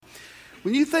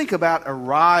When you think about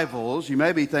arrivals, you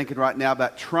may be thinking right now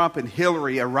about Trump and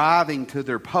Hillary arriving to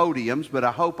their podiums, but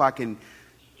I hope I can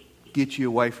get you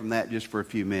away from that just for a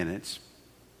few minutes.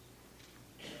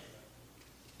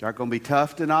 Are going to be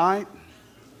tough tonight?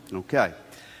 Okay.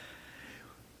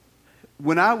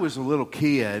 When I was a little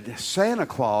kid, Santa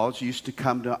Claus used to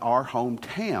come to our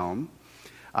hometown,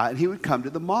 and he would come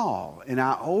to the mall. And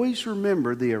I always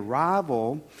remember the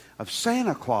arrival of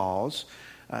Santa Claus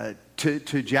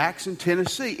to Jackson,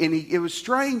 Tennessee. And it was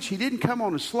strange. He didn't come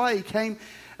on a sleigh. He came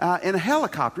in a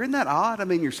helicopter. Isn't that odd? I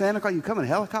mean, you're Santa Claus, you come in a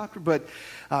helicopter. But,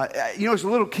 as a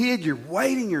little kid, you're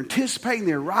waiting, you're anticipating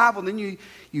the arrival. And then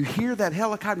you hear that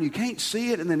helicopter and you can't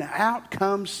see it. And then out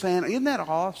comes Santa. Isn't that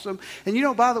awesome?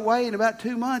 And, by the way, in about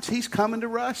 2 months, he's coming to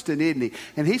Ruston, isn't he?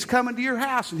 And he's coming to your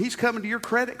house and he's coming to your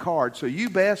credit card. So you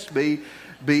best be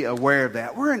aware of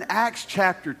that. We're in Acts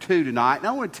chapter 2 tonight. And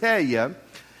I want to tell you,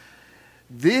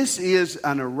 this is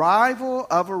an arrival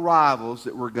of arrivals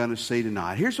that we're going to see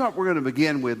tonight. Here's what we're going to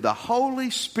begin with. The Holy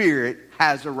Spirit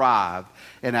has arrived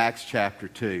in Acts chapter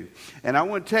 2. And I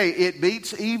want to tell you, it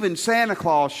beats even Santa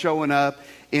Claus showing up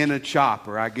in a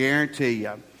chopper, I guarantee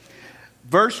you.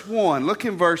 Verse 1, look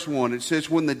in verse 1. It says,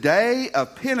 when the day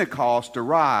of Pentecost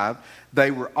arrived, they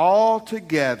were all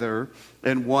together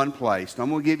in one place. Now, I'm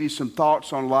going to give you some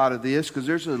thoughts on a lot of this because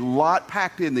there's a lot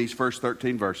packed in these first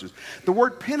 13 verses. The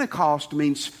word Pentecost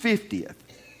means 50th.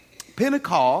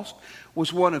 Pentecost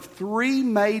was one of 3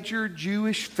 major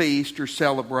Jewish feasts or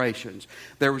celebrations.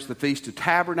 There was the Feast of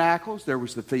Tabernacles. There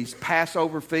was the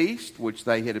Passover feast, which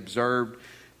they had observed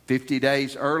 50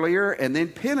 days earlier. And then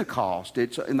Pentecost.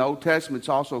 It's in the Old Testament, it's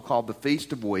also called the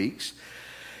Feast of Weeks.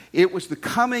 It was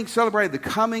celebrated the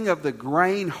coming of the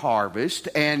grain harvest.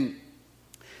 And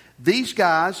these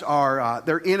guys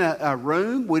they're in a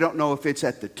room. We don't know if it's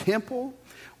at the temple.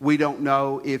 We don't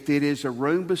know if it is a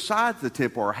room besides the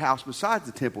temple or a house besides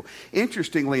the temple.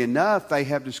 Interestingly enough, they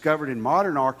have discovered in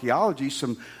modern archaeology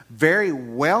some very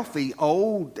wealthy,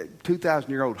 old,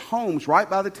 2,000-year-old homes right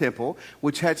by the temple,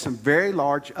 which had some very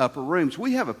large upper rooms.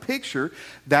 We have a picture.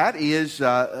 That is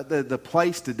the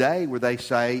place today where they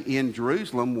say in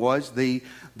Jerusalem was the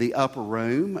upper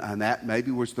room, and that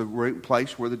maybe was the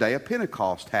place where the day of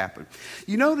Pentecost happened.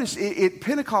 You notice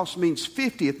Pentecost means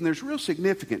 50th, and there's real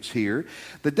significance here.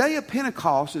 The day of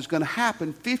Pentecost is going to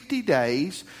happen 50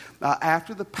 days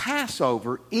after the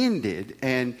Passover ended,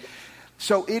 and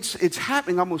so it's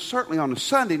happening almost certainly on a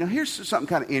Sunday. Now, here's something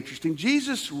kind of interesting.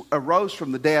 Jesus arose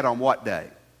from the dead on what day?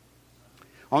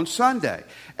 On Sunday.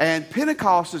 And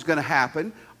Pentecost is going to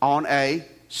happen on a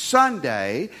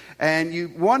Sunday, and you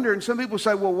wonder, and some people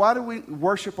say, well, why do we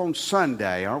worship on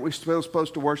Sunday? Aren't we still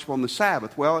supposed to worship on the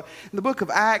Sabbath? Well, in the book of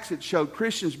Acts, it showed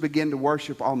Christians begin to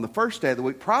worship on the first day of the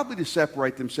week, probably to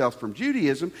separate themselves from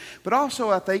Judaism, but also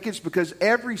I think it's because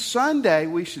every Sunday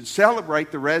we should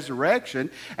celebrate the resurrection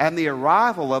and the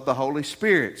arrival of the Holy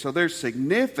Spirit. So there's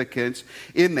significance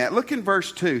in that. Look in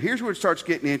verse 2. Here's where it starts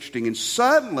getting interesting. And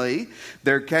suddenly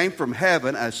there came from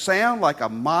heaven a sound like a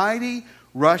mighty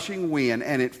rushing wind,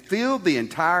 and it filled the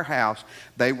entire house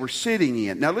they were sitting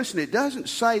in. Now listen, it doesn't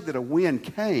say that a wind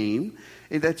came.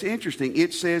 That's interesting.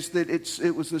 It says that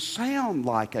it was the sound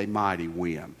like a mighty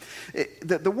wind.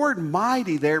 The word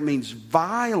mighty there means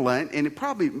violent, and it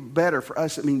probably better for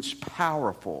us, it means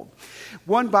powerful.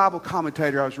 One Bible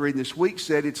commentator I was reading this week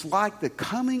said it's like the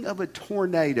coming of a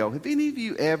tornado. Have any of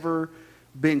you ever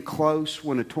been close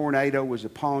when a tornado was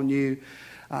upon you?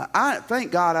 I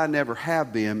thank God I never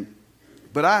have been.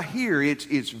 But I hear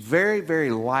it's very, very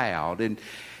loud. And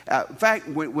in fact,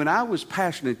 when I was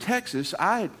pastoring in Texas,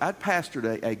 I'd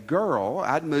pastored a girl.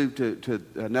 I'd moved to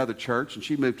another church, and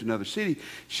she moved to another city.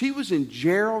 She was in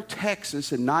Gerald,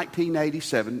 Texas in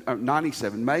 97,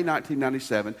 May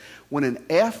 1997, when an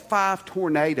F5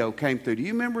 tornado came through. Do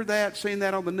you remember that, seeing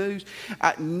that on the news?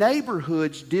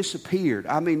 Neighborhoods disappeared.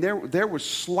 I mean, there were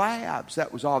slabs.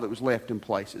 That was all that was left in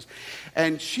places.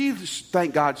 And she,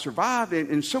 thank God, survived.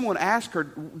 And someone asked her,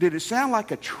 did it sound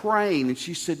like a train? And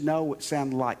she said, no, it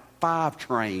sounded like 5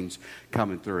 trains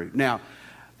coming through. Now,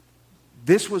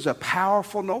 this was a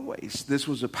powerful noise. This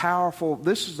is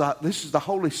the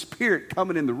Holy Spirit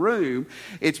coming in the room.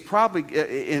 It's probably,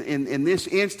 in this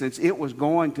instance, it was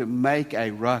going to make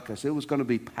a ruckus. It was going to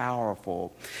be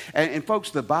powerful. And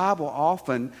folks, the Bible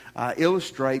often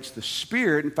illustrates the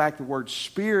Spirit. In fact, the word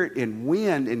spirit and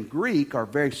wind in Greek are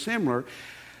very similar.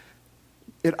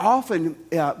 It often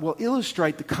will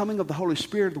illustrate the coming of the Holy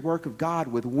Spirit, the work of God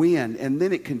with wind. And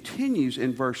then it continues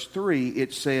in verse 3.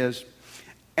 It says,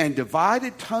 and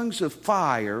divided tongues of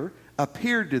fire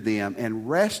appeared to them and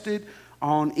rested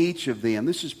on each of them.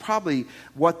 This is probably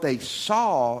what they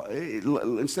saw.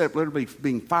 Instead of literally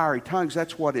being fiery tongues,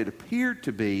 that's what it appeared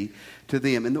to be to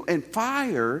them. And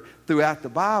fire throughout the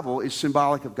Bible is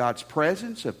symbolic of God's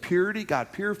presence, of purity,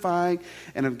 God purifying,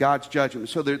 and of God's judgment.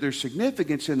 So there's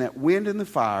significance in that wind and the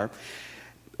fire.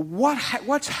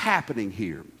 What's happening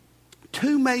here?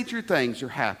 Two major things are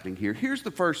happening here. Here's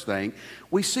the first thing.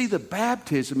 We see the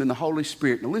baptism in the Holy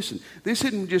Spirit. Now listen, this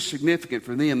isn't just significant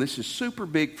for them. This is super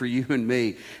big for you and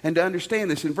me. And to understand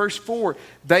this, in verse 4,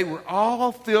 they were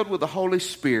all filled with the Holy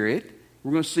Spirit.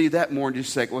 We're going to see that more in just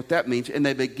a second, what that means. And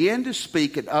they began to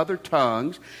speak in other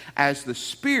tongues as the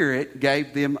Spirit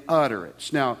gave them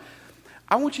utterance. Now,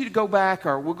 I want you to go back,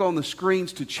 or we'll go on the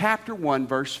screens to chapter 1,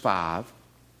 verse 5.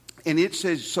 And it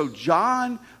says, so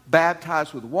John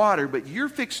baptized with water, but you're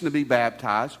fixing to be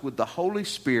baptized with the Holy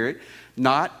Spirit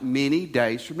not many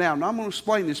days from now. Now, I'm going to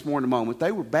explain this more in a moment.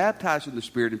 They were baptized in the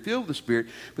Spirit and filled with the Spirit,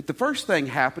 but the first thing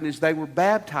happened is they were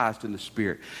baptized in the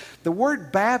Spirit. The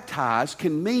word baptized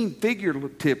can mean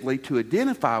figuratively to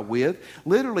identify with.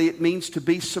 Literally, it means to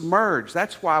be submerged.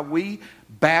 That's why we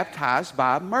baptized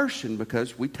by immersion,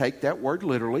 because we take that word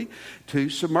literally to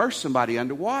submerge somebody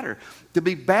underwater. To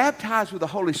be baptized with the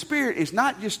Holy Spirit is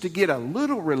not just to get a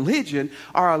little religion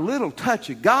or a little touch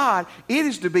of God. It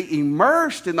is to be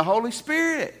immersed in the Holy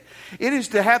Spirit. It is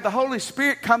to have the Holy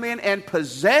Spirit come in and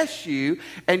possess you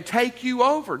and take you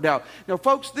over. Now,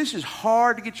 folks, this is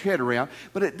hard to get your head around,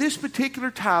 but at this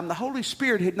particular time, the Holy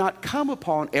Spirit had not come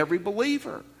upon every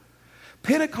believer.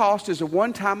 Pentecost is a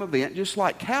one-time event, just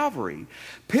like Calvary.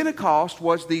 Pentecost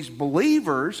was these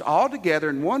believers all together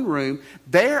in one room.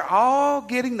 They're all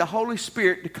getting the Holy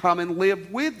Spirit to come and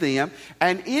live with them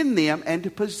and in them and to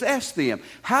possess them.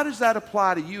 How does that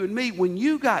apply to you and me? When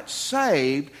you got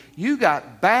saved, you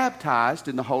got baptized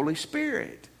in the Holy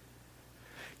Spirit.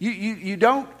 You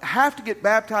don't have to get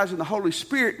baptized in the Holy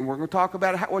Spirit, and we're going to talk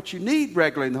about what you need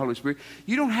regularly in the Holy Spirit.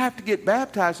 You don't have to get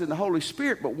baptized in the Holy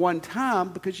Spirit but one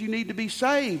time, because you need to be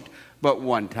saved but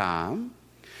one time.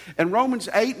 And Romans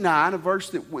 8:9, a verse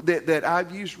that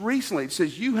I've used recently, it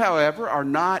says, you, however, are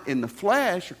not in the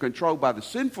flesh or controlled by the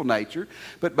sinful nature,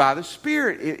 but by the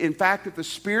Spirit. In fact, if the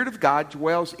Spirit of God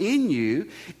dwells in you,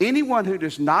 anyone who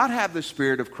does not have the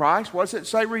Spirit of Christ, what does it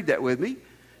say? Read that with me.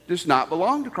 Does not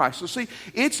belong to Christ. So see,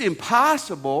 it's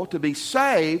impossible to be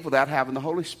saved without having the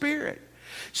Holy Spirit.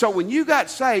 So when you got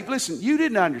saved, listen, you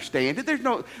didn't understand it.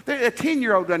 A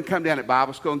 10-year-old doesn't come down at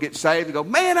Bible school and get saved and go,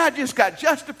 man, I just got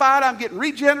justified. I'm getting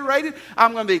regenerated.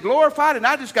 I'm going to be glorified, and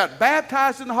I just got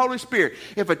baptized in the Holy Spirit.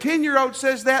 If a 10-year-old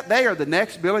says that, they are the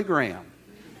next Billy Graham,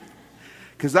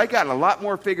 because they got a lot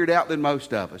more figured out than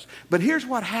most of us. But here's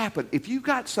what happened. If you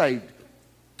get saved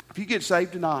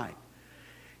tonight,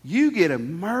 you get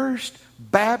immersed,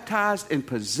 baptized, and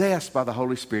possessed by the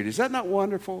Holy Spirit. Is that not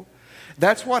wonderful?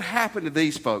 That's what happened to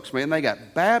these folks, man. They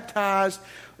got baptized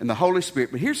in the Holy Spirit.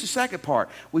 But here's the second part.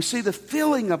 We see the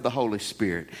filling of the Holy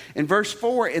Spirit. In verse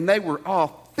 4, and they were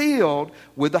all filled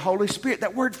with the Holy Spirit.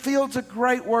 That word filled is a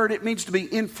great word. It means to be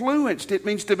influenced. It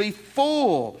means to be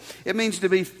full. It means to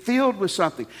be filled with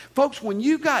something. Folks, when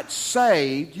you got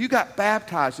saved, you got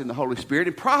baptized in the Holy Spirit,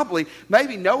 and probably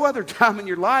maybe no other time in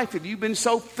your life have you been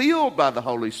so filled by the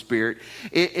Holy Spirit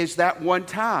is that one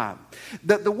time.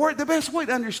 The best way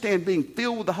to understand being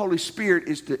filled with the Holy Spirit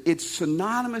is it's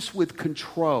synonymous with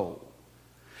control.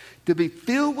 To be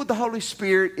filled with the Holy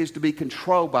Spirit is to be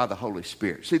controlled by the Holy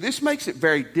Spirit. See, this makes it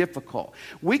very difficult.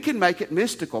 We can make it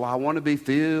mystical. I want to be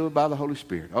filled by the Holy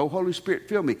Spirit. Oh, Holy Spirit,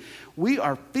 fill me. We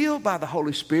are filled by the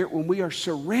Holy Spirit when we are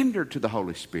surrendered to the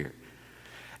Holy Spirit.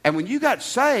 And when you got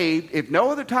saved, if no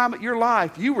other time in your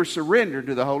life, you were surrendered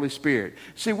to the Holy Spirit.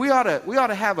 See, we ought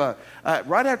to have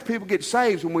right after people get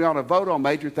saved, when we ought to vote on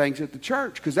major things at the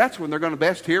church, because that's when they're going to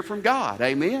best hear from God.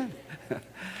 Amen?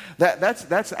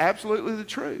 That's absolutely the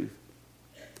truth.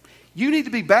 You need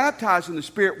to be baptized in the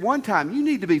Spirit one time. You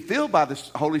need to be filled by the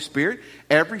Holy Spirit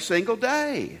every single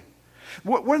day.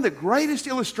 One of the greatest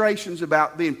illustrations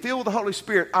about being filled with the Holy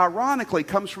Spirit, ironically,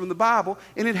 comes from the Bible,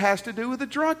 and it has to do with the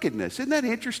drunkenness. Isn't that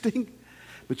interesting?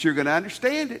 But you're going to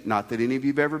understand it. Not that any of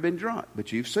you have ever been drunk,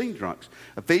 but you've seen drunks.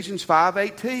 Ephesians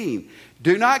 5:18.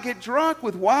 Do not get drunk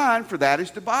with wine, for that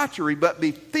is debauchery, but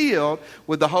be filled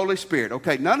with the Holy Spirit.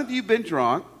 Okay, none of you have been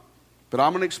drunk, but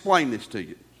I'm going to explain this to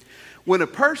you. When a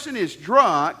person is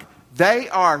drunk, they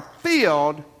are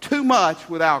filled too much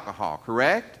with alcohol,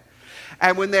 correct?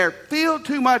 And when they're filled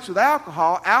too much with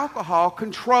alcohol, alcohol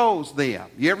controls them.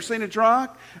 You ever seen a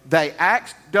drunk? They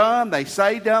act dumb. They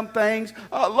say dumb things.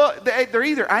 Look, they're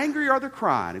either angry or they're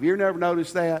crying. Have you ever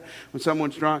noticed that when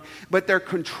someone's drunk? But they're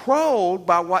controlled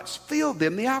by what's filled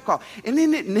them, the alcohol. And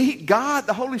isn't it neat? God,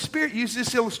 the Holy Spirit, uses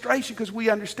this illustration because we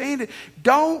understand it.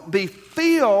 Don't be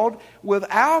filled with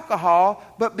alcohol,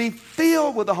 but be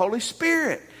filled with the Holy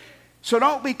Spirit. So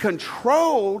don't be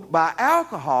controlled by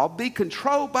alcohol. Be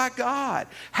controlled by God.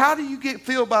 How do you get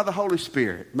filled by the Holy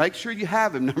Spirit? Make sure you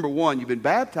have Him. Number one, you've been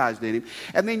baptized in Him.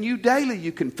 And then you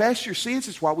confess your sins.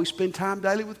 That's why we spend time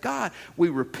daily with God. We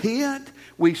repent.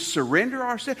 We surrender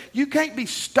ourselves. You can't be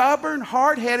stubborn,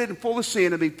 hard-headed, and full of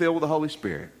sin and be filled with the Holy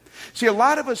Spirit. See, a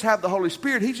lot of us have the Holy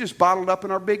Spirit. He's just bottled up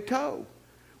in our big toe.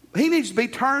 He needs to be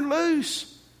turned loose.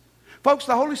 Folks,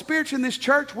 the Holy Spirit's in this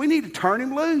church. We need to turn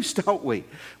Him loose, don't we?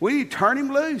 We need to turn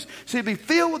Him loose. See, to be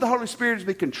filled with the Holy Spirit is to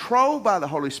be controlled by the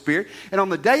Holy Spirit. And on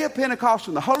the day of Pentecost,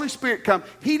 when the Holy Spirit come,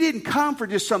 He didn't come for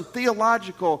just some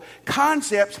theological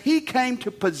concepts. He came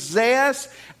to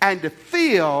possess and to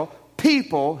fill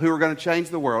people who are going to change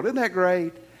the world. Isn't that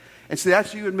great? And see,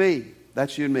 that's you and me.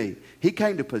 That's you and me. He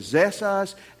came to possess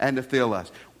us and to fill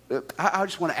us. I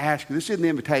just want to ask you, this isn't the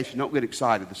invitation. Don't get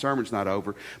excited. The sermon's not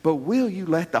over. But will you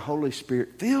let the Holy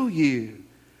Spirit fill you?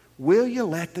 Will you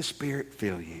let the Spirit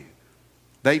fill you?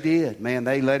 They did. Man,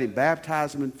 they let Him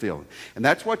baptize them and fill them. And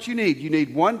that's what you need. You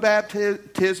need one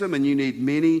baptism and you need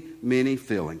many, many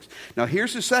fillings. Now,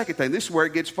 here's the second thing. This is where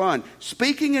it gets fun.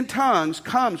 Speaking in tongues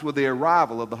comes with the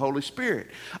arrival of the Holy Spirit.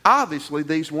 Obviously,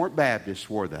 these weren't Baptists,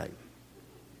 were they?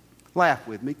 Laugh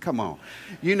with me. Come on.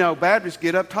 You know, Baptists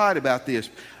get uptight about this.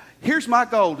 Here's my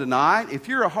goal tonight. If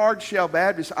you're a hard-shell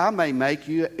Baptist, I may make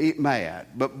you mad.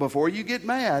 But before you get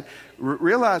mad,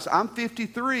 realize I'm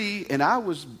 53, and I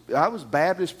was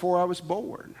Baptist before I was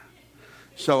born.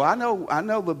 So I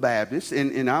know the Baptists,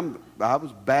 and I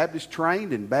was Baptist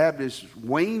trained and Baptist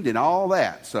weaned and all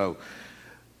that. So,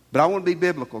 but I want to be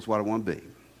biblical is what I want to be.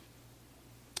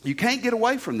 You can't get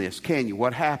away from this, can you?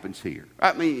 What happens here?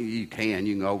 I mean, you can.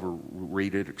 You can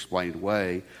overread it, explain it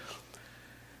away.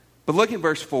 But look in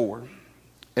verse 4.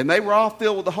 And they were all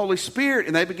filled with the Holy Spirit,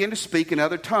 and they began to speak in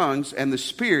other tongues, and the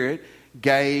Spirit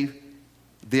gave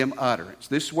them utterance.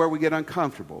 This is where we get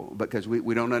uncomfortable because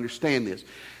we don't understand this.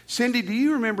 Cindy, do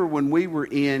you remember when we were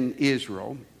in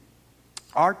Israel,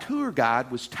 our tour guide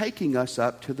was taking us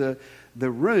up to the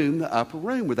upper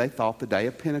room, where they thought the day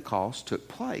of Pentecost took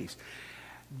place.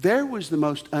 There was the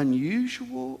most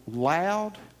unusual,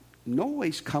 loud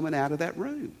noise coming out of that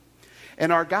room.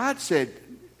 And our guide said,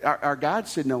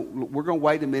 no, we're going to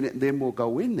wait a minute and then we'll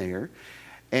go in there.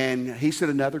 And he said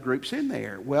another group's in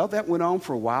there. Well, that went on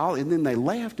for a while, and then they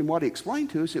left. And what he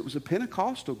explained to us, it was a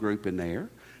Pentecostal group in there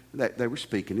that they were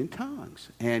speaking in tongues.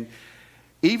 And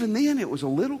even then, it was a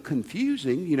little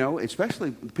confusing, you know,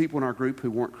 especially the people in our group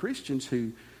who weren't Christians,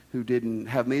 who didn't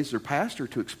have me as their pastor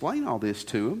to explain all this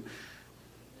to them.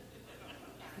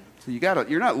 So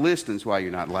you're not listening, that's why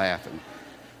you're not laughing.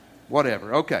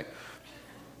 Whatever, okay.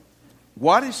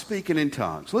 What is speaking in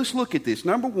tongues? Let's look at this.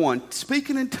 Number one,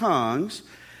 speaking in tongues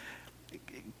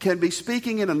can be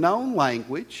speaking in a known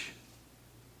language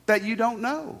that you don't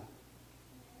know.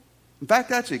 In fact,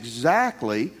 that's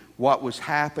exactly what was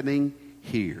happening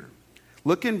here.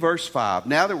 Look in verse 5.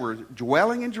 Now there were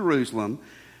dwelling in Jerusalem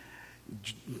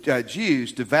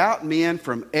Jews, devout men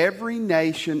from every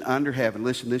nation under heaven.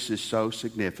 Listen, this is so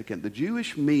significant. The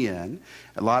Jewish men,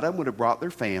 a lot of them would have brought their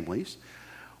families,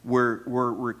 were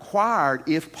required,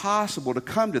 if possible, to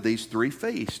come to these three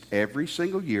feasts every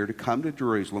single year, to come to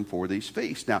Jerusalem for these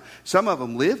feasts. Now, some of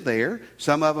them lived there.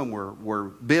 Some of them were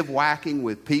bivouacking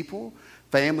with people,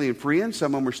 family and friends.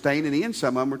 Some of them were staying in inns.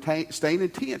 Some of them were staying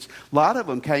in tents. A lot of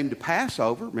them came to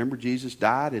Passover. Remember, Jesus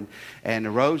died and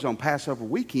arose on Passover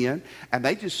weekend, and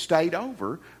they just stayed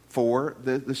over for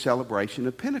the celebration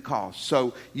of Pentecost.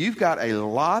 So you've got a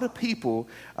lot of people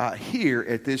here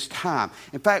at this time.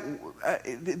 In fact,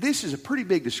 this is a pretty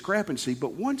big discrepancy,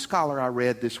 but one scholar I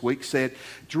read this week said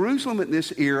Jerusalem in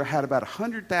this era had about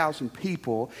 100,000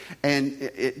 people,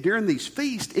 and during these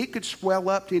feasts, it could swell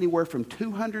up to anywhere from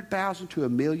 200,000 to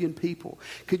 1 million people.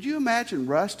 Could you imagine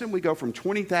Ruston? We go from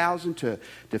 20,000 to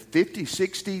 50,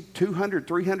 60, 200,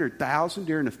 300,000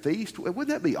 during a feast. Wouldn't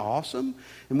that be awesome?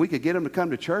 And we could get them to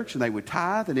come to church and they would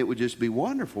tithe, and it would just be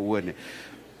wonderful, wouldn't it?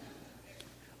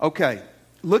 Okay,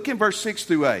 look in verse 6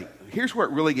 through 8. Here's where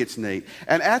it really gets neat.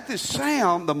 And at this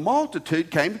sound, the multitude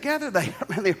came together.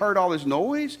 They heard all this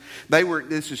noise.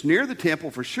 This is near the temple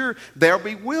for sure. They're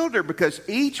bewildered because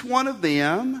each one of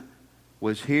them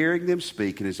was hearing them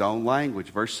speak in his own language.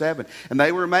 Verse 7, and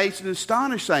they were amazed and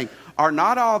astonished, saying, are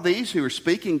not all these who are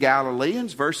speaking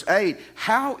Galileans? Verse 8,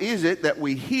 how is it that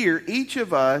we hear each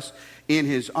of us in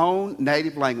his own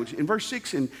native language? In verse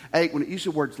 6 and 8, when it uses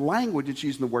the word language, it's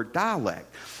using the word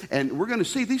dialect. And we're going to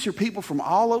see these are people from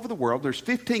all over the world. There's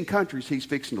 15 countries he's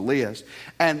fixing to list.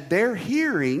 And they're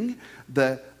hearing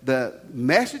the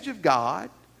message of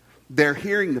God. They're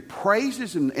hearing the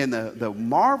praises and the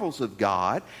marvels of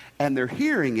God, and they're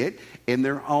hearing it in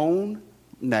their own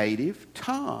native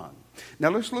tongue. Now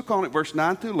let's look on at verse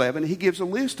 9 through 11. He gives a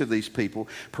list of these people.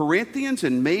 Parthians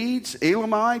and Medes,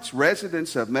 Elamites,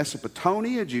 residents of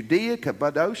Mesopotamia, Judea,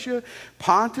 Cappadocia,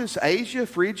 Pontus, Asia,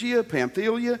 Phrygia,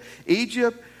 Pamphylia,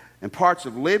 Egypt, and parts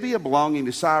of Libya belonging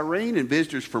to Cyrene, and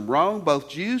visitors from Rome, both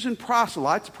Jews and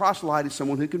proselytes. A proselyte is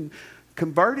someone who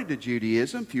converted to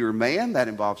Judaism. If you're a man, that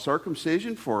involves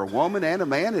circumcision. For a woman and a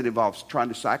man, it involves trying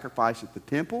to sacrifice at the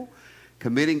temple,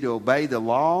 committing to obey the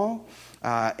law,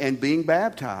 and being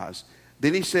baptized.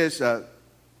 Then he says,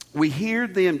 we hear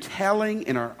them telling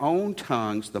in our own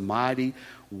tongues the mighty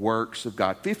works of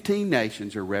God. 15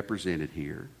 nations are represented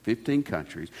here, 15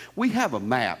 countries. We have a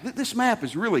map. This map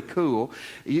is really cool.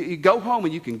 You go home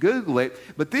and you can Google it,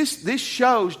 but this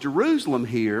shows Jerusalem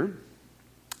here.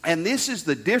 And this is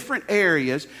the different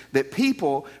areas that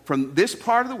people from this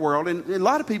part of the world, and a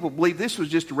lot of people believe this was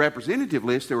just a representative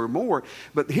list, there were more,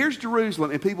 but here's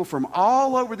Jerusalem, and people from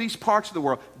all over these parts of the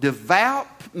world, devout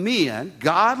men,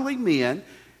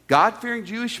 God-fearing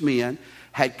Jewish men,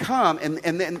 had come, and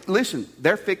then, listen,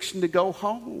 they're fixing to go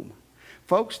home.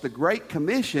 Folks, the Great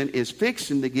Commission is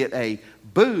fixing to get a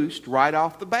boost right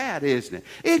off the bat, isn't it?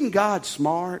 Isn't God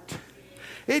smart?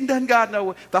 Doesn't God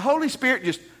know? The Holy Spirit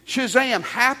just Shazam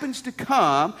happens to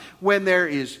come when there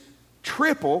is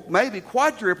triple, maybe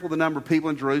quadruple the number of people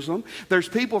in Jerusalem. There's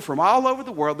people from all over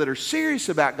the world that are serious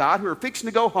about God who are fixing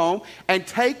to go home and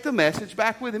take the message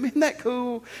back with them. Isn't that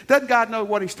cool? Doesn't God know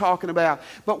what he's talking about?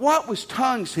 But what was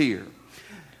tongues here?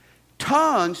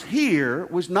 Tongues here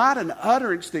was not an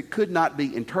utterance that could not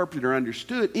be interpreted or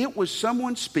understood. It was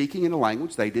someone speaking in a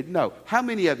language they didn't know. How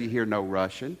many of you here know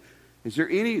Russian? Is there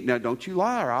any, now don't you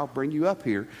lie or I'll bring you up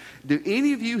here. Do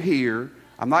any of you here,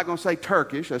 I'm not going to say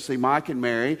Turkish, I see Mike and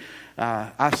Mary.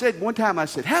 I said one time,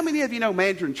 how many of you know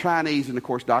Mandarin Chinese? And of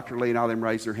course, Dr. Lee and all them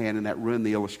raised their hand and that ruined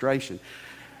the illustration.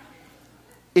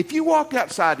 If you walked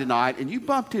outside tonight and you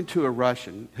bumped into a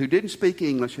Russian who didn't speak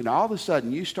English and all of a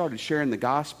sudden you started sharing the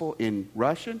gospel in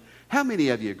Russian, how many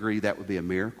of you agree that would be a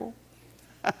miracle?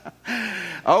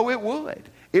 Oh, it would.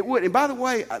 It would. And by the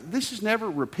way, this is never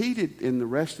repeated in the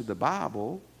rest of the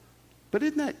Bible. But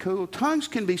isn't that cool? Tongues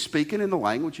can be speaking in a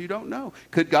language you don't know.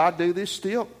 Could God do this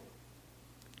still?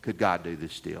 Could God do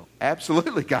this still?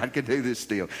 Absolutely, God could do this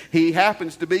still. He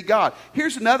happens to be God.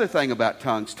 Here's another thing about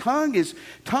tongues.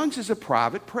 Tongues is a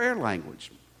private prayer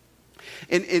language.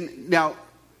 And now,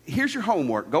 here's your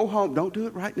homework. Go home. Don't do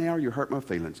it right now or you'll hurt my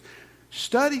feelings.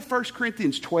 Study 1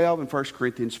 Corinthians 12 and 1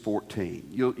 Corinthians 14.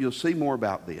 You'll see more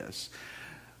about this.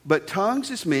 But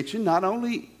tongues is mentioned not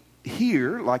only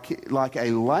here, like a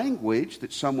language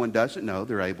that someone doesn't know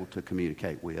they're able to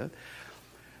communicate with,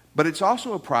 but it's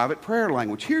also a private prayer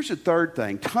language. Here's the third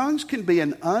thing. Tongues can be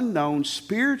an unknown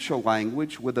spiritual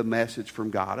language with a message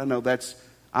from God. I know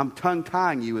I'm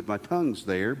tongue-tying you with my tongues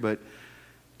there, but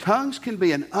tongues can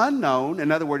be an unknown,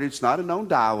 in other words, it's not a known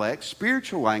dialect,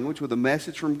 spiritual language with a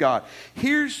message from God.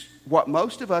 Here's what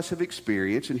most of us have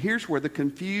experienced, and here's where the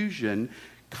confusion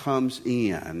comes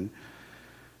in.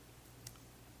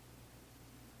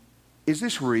 Is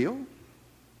this real?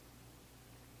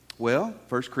 Well,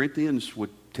 1 Corinthians would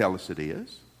tell us it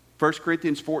is. 1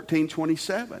 Corinthians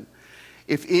 14:27.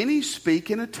 If any speak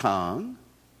in a tongue,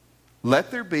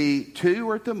 let there be 2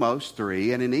 or at the most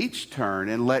 3, and in each turn,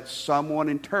 and let someone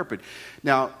interpret.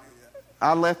 Now,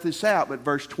 I left this out, but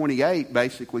verse 28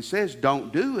 basically says,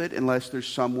 don't do it unless there's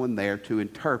someone there to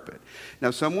interpret. Now,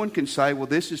 someone can say, well,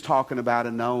 this is talking about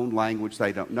a known language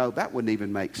they don't know. That wouldn't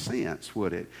even make sense,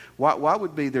 would it? Why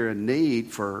would be there a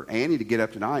need for Annie to get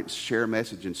up tonight and share a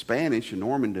message in Spanish and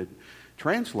Norman to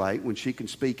translate when she can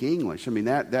speak English? I mean,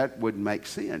 that wouldn't make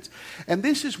sense. And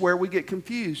this is where we get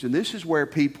confused, and this is where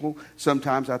people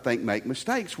sometimes, I think, make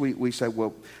mistakes. We say,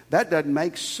 well, that doesn't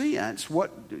make sense.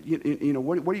 What are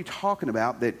you talking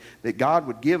about that God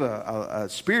would give a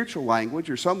spiritual language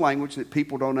or some language that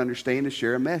people don't understand to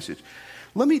share a message?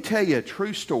 Let me tell you a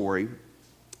true story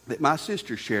that my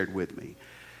sister shared with me.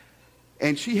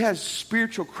 And she has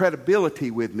spiritual credibility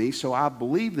with me, so I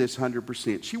believe this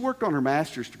 100%. She worked on her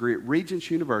master's degree at Regents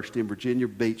University in Virginia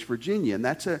Beach, Virginia. And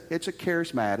it's a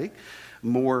charismatic,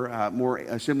 more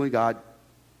Assembly of God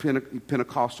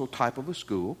Pentecostal type of a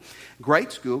school.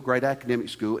 Great school, great academic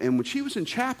school. And when she was in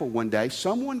chapel one day,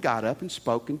 someone got up and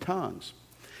spoke in tongues.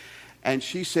 And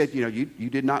she said, you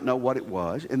did not know what it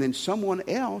was. And then someone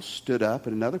else stood up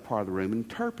in another part of the room and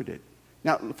interpreted.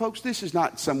 Now, folks, this is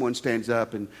not someone stands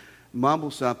up and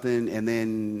mumbles something and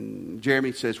then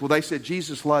Jeremy says, well, they said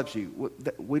Jesus loves you.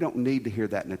 We don't need to hear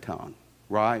that in a tongue,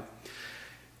 right?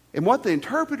 And what the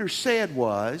interpreter said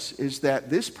is that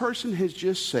this person has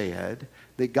just said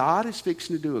that God is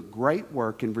fixing to do a great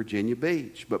work in Virginia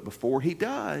Beach. But before he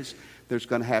does, there's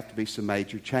going to have to be some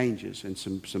major changes in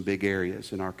some big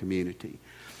areas in our community.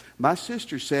 My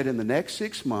sister said in the next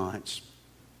 6 months,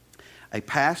 a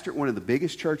pastor at one of the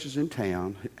biggest churches in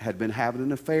town had been having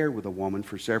an affair with a woman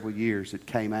for several years. It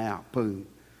came out. Boom.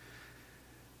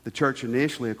 The church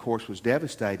initially, of course, was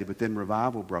devastated, but then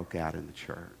revival broke out in the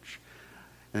church.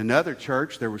 In another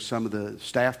church, there were some of the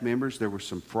staff members, there was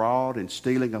some fraud and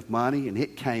stealing of money, and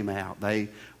it came out. They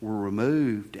were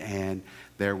removed, and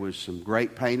there was some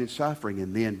great pain and suffering,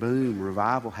 and then, boom,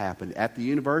 revival happened. At the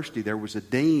university, there was a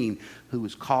dean who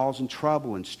was causing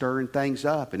trouble and stirring things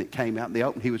up, and it came out in the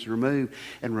open. He was removed,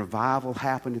 and revival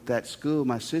happened at that school.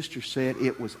 My sister said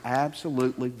it was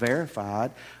absolutely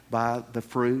verified by the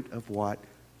fruit of what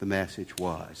the message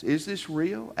was. Is this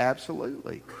real?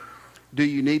 Absolutely. Do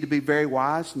you need to be very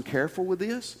wise and careful with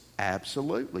this?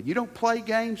 Absolutely. You don't play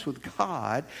games with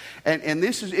God. And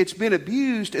it's been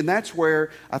abused, and that's where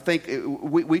I think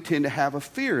we tend to have a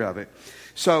fear of it.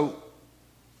 So,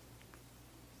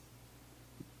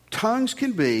 tongues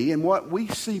can be, and what we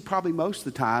see probably most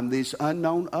of the time, these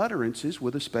unknown utterances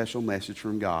with a special message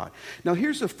from God. Now,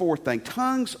 here's the fourth thing.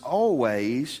 Tongues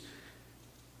always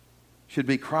should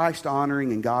be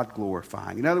Christ-honoring and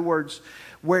God-glorifying. In other words,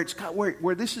 where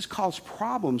this has caused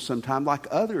problems sometimes, like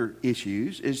other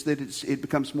issues, is that it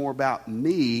becomes more about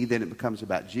me than it becomes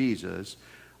about Jesus,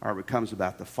 or it becomes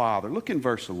about the Father. Look in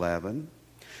verse 11.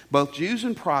 Both Jews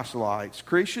and proselytes,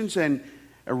 Christians and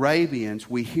Arabians,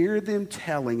 we hear them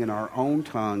telling in our own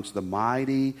tongues the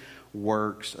mighty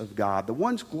works of God. The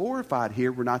ones glorified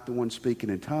here were not the ones speaking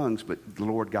in tongues, but the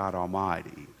Lord God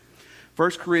Almighty.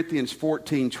 1 Corinthians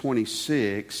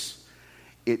 14:26,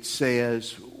 it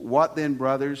says, what then,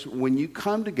 brothers, when you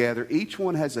come together, each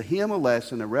one has a hymn, a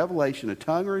lesson, a revelation, a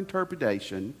tongue, or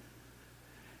interpretation.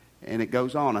 And it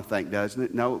goes on, I think, doesn't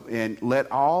it? No, and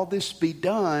let all this be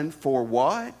done for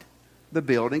what? The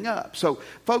building up. So,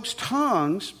 folks,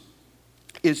 tongues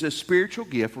is a spiritual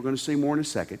gift. We're going to see more in a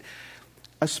second.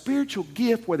 A spiritual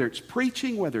gift, whether it's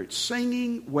preaching, whether it's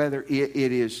singing, whether it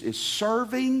is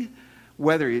serving,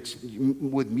 whether it's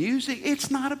with music, it's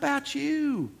not about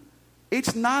you.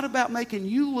 It's not about making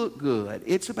you look good.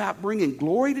 It's about bringing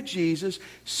glory to Jesus,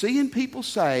 seeing people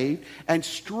saved, and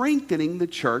strengthening the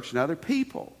church and other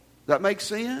people. Does that make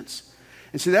sense?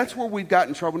 And see, that's where we've got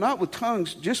in trouble, not with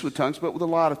tongues, just with tongues, but with a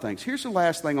lot of things. Here's the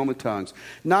last thing on the tongues.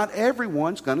 Not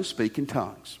everyone's going to speak in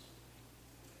tongues.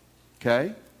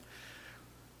 Okay?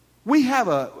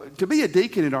 To be a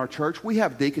deacon in our church, we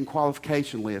have a deacon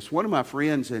qualification list. One of my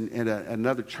friends in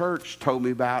another church told me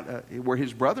about where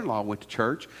his brother-in-law went to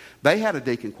church. They had a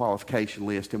deacon qualification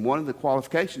list, and one of the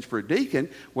qualifications for a deacon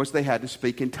was they had to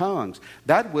speak in tongues.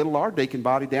 That'd whittle our deacon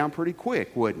body down pretty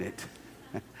quick, wouldn't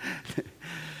it?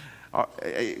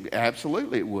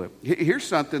 Absolutely it would. Here's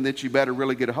something that you better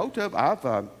really get a hold of.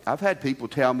 I've had people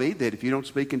tell me that if you don't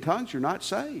speak in tongues, you're not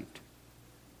saved.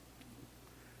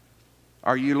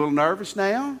 Are you a little nervous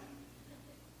now?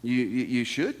 You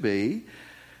should be.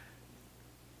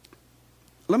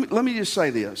 Let me just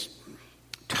say this.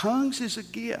 Tongues is a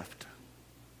gift.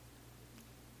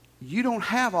 You don't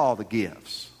have all the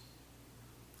gifts.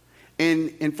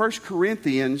 In 1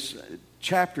 Corinthians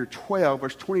chapter 12,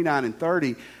 verse 29 and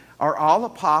 30, are all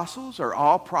apostles, are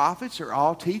all prophets, are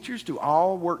all teachers? Do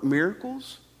all work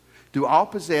miracles? Do all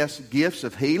possess gifts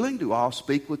of healing? Do all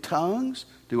speak with tongues?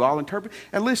 Do all interpret?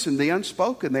 And listen, the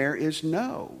unspoken there is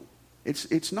no.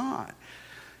 It's not.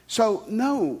 So,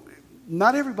 no,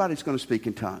 not everybody's going to speak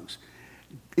in tongues.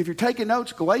 If you're taking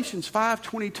notes, Galatians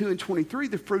 5:22 and 23,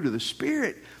 the fruit of the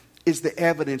Spirit is the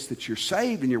evidence that you're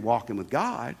saved and you're walking with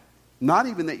God. Not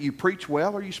even that you preach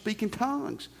well or you speak in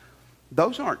tongues.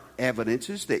 Those aren't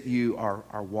evidences that you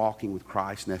are walking with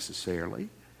Christ necessarily.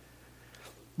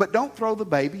 But don't throw the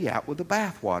baby out with the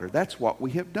bathwater. That's what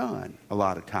we have done a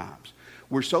lot of times.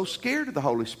 We're so scared of the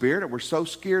Holy Spirit, or we're so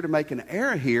scared of making an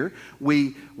error here,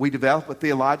 we develop a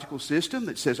theological system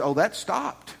that says, oh, that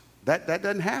stopped. That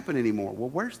doesn't happen anymore. Well,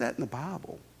 where's that in the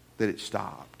Bible that it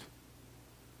stopped?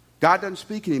 God doesn't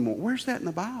speak anymore. Where's that in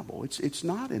the Bible? It's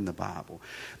not in the Bible.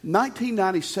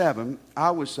 1997,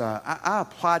 I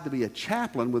applied to be a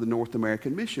chaplain with the North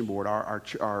American Mission Board,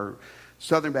 our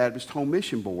Southern Baptist Home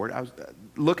Mission Board. I was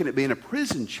looking at being a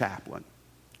prison chaplain.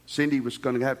 Cindy was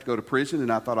going to have to go to prison,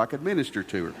 and I thought I could minister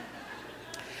to her.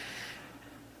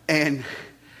 And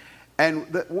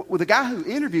with the guy who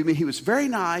interviewed me, he was very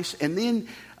nice, and then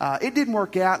it didn't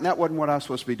work out, and that wasn't what I was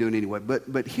supposed to be doing anyway.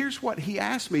 But here's what he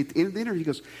asked me at the end of the interview. He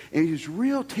goes, and he was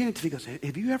real tentative. He goes,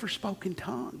 have you ever spoken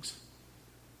tongues?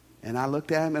 And I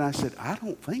looked at him, and I said, I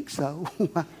don't think so.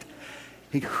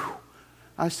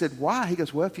 I said, why? He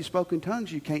goes, well, if you spoke in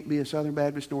tongues, you can't be a Southern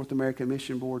Baptist North American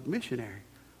Mission Board missionary.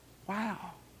 Wow.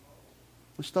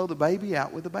 Let's throw the baby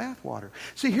out with the bathwater.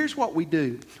 See, here's what we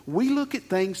do. We look at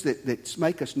things that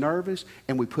make us nervous,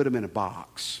 and we put them in a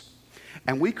box.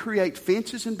 And we create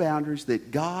fences and boundaries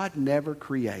that God never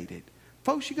created.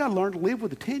 Folks, you got to learn to live with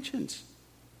the tensions.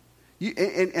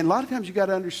 And a lot of times you got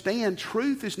to understand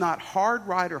truth is not hard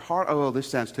right or hard. Oh, this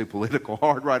sounds too political.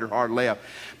 Hard right or hard left.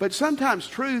 But sometimes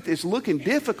truth is looking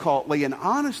difficultly and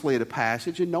honestly at a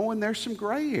passage and knowing there's some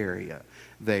gray area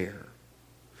there.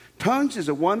 Tongues is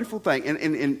a wonderful thing,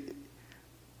 and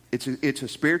it's a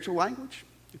spiritual language.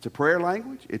 It's a prayer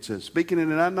language. It's a speaking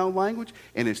in an unknown language,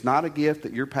 and it's not a gift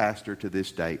that your pastor to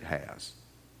this date has.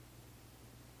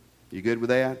 You good with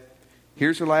that?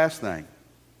 Here's the last thing.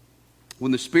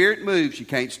 When the Spirit moves, you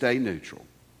can't stay neutral.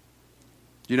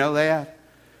 Do you know that?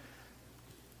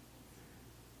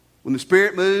 When the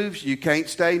Spirit moves, you can't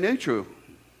stay neutral.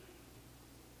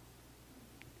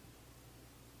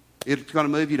 It's going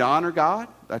to move you to honor God.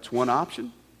 That's one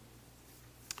option.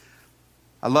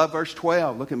 I love verse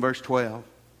 12. Look at verse 12.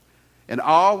 And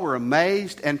all were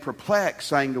amazed and perplexed,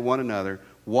 saying to one another,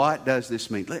 what does this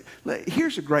mean?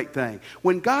 Here's a great thing.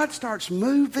 When God starts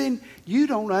moving, you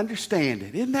don't understand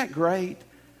it. Isn't that great?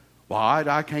 Why?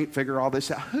 I can't figure all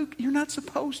this out. You're not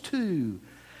supposed to.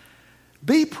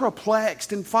 Be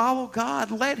perplexed and follow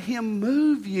God. Let Him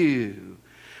move you.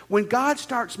 When God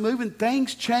starts moving,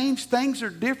 things change, things are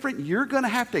different. You're going to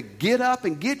have to get up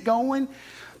and get going.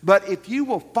 But if you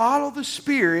will follow the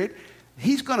Spirit,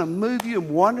 He's going to move you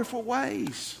in wonderful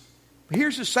ways.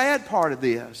 Here's the sad part of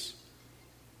this.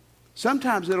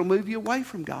 Sometimes it'll move you away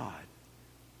from God.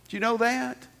 Do you know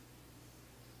that?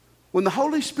 When the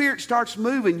Holy Spirit starts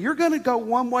moving, you're going to go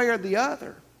one way or the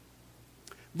other.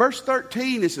 Verse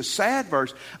 13 is a sad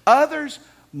verse. Others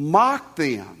mocked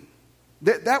them.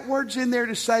 That word's in there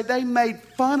to say they made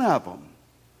fun of them.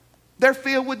 They're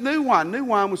filled with new wine. New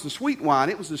wine was the sweet wine.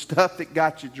 It was the stuff that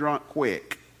got you drunk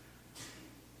quick.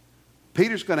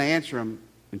 Peter's going to answer them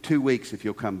in 2 weeks if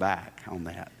you'll come back on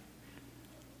that.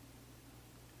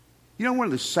 You know, one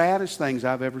of the saddest things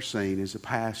I've ever seen as a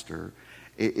pastor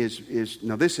is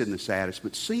now this isn't the saddest,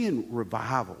 but seeing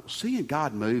revival, seeing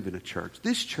God move in a church,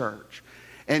 this church,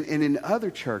 and in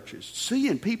other churches,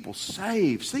 seeing people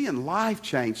saved, seeing life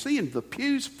change, seeing the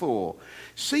pews full,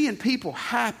 seeing people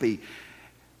happy.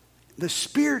 The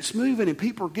Spirit's moving and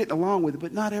people are getting along with it,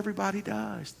 but not everybody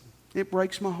does. It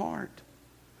breaks my heart.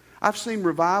 I've seen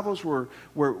revivals where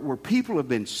people have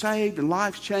been saved and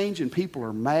lives changed and people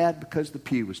are mad because the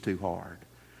pew was too hard.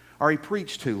 Or he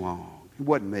preached too long. It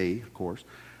wasn't me, of course.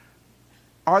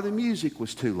 Or the music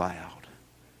was too loud.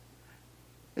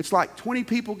 It's like 20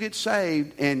 people get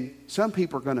saved and some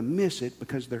people are going to miss it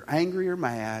because they're angry or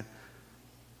mad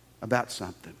about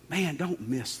something. Man, don't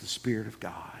miss the Spirit of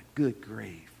God. Good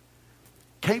grief.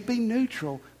 Can't be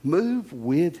neutral. Move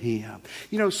with Him.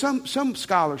 You know, some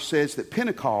scholars says that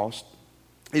Pentecost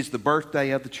is the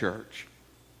birthday of the church.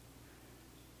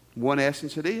 One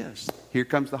essence it is. Here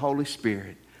comes the Holy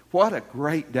Spirit. What a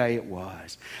great day it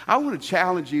was. I want to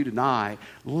challenge you tonight.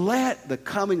 Let the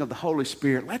coming of the Holy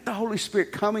Spirit, let the Holy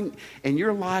Spirit coming in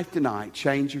your life tonight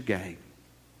change your game.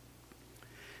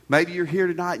 Maybe you're here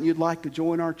tonight and you'd like to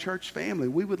join our church family.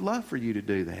 We would love for you to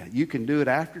do that. You can do it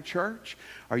after church,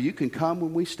 or you can come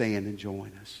when we stand and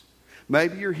join us.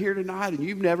 Maybe you're here tonight and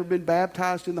you've never been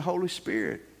baptized in the Holy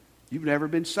Spirit. You've never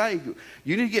been saved.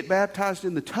 You need to get baptized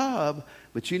in the tub,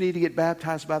 but you need to get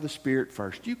baptized by the Spirit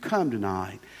first. You come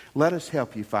tonight. Let us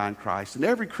help you find Christ. And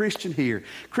every Christian here,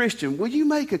 Christian, will you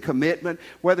make a commitment,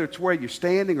 whether it's where you're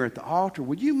standing or at the altar,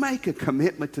 will you make a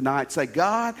commitment tonight? Say,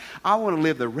 God, I want to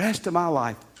live the rest of my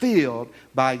life filled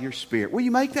by your Spirit. Will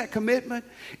you make that commitment?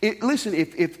 Listen,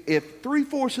 if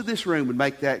 3/4 of this room would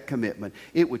make that commitment,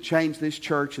 it would change this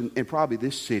church and probably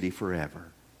this city forever.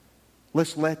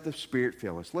 Let's let the Spirit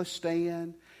fill us. Let's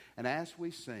stand, and as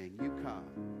we sing, you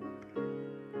come.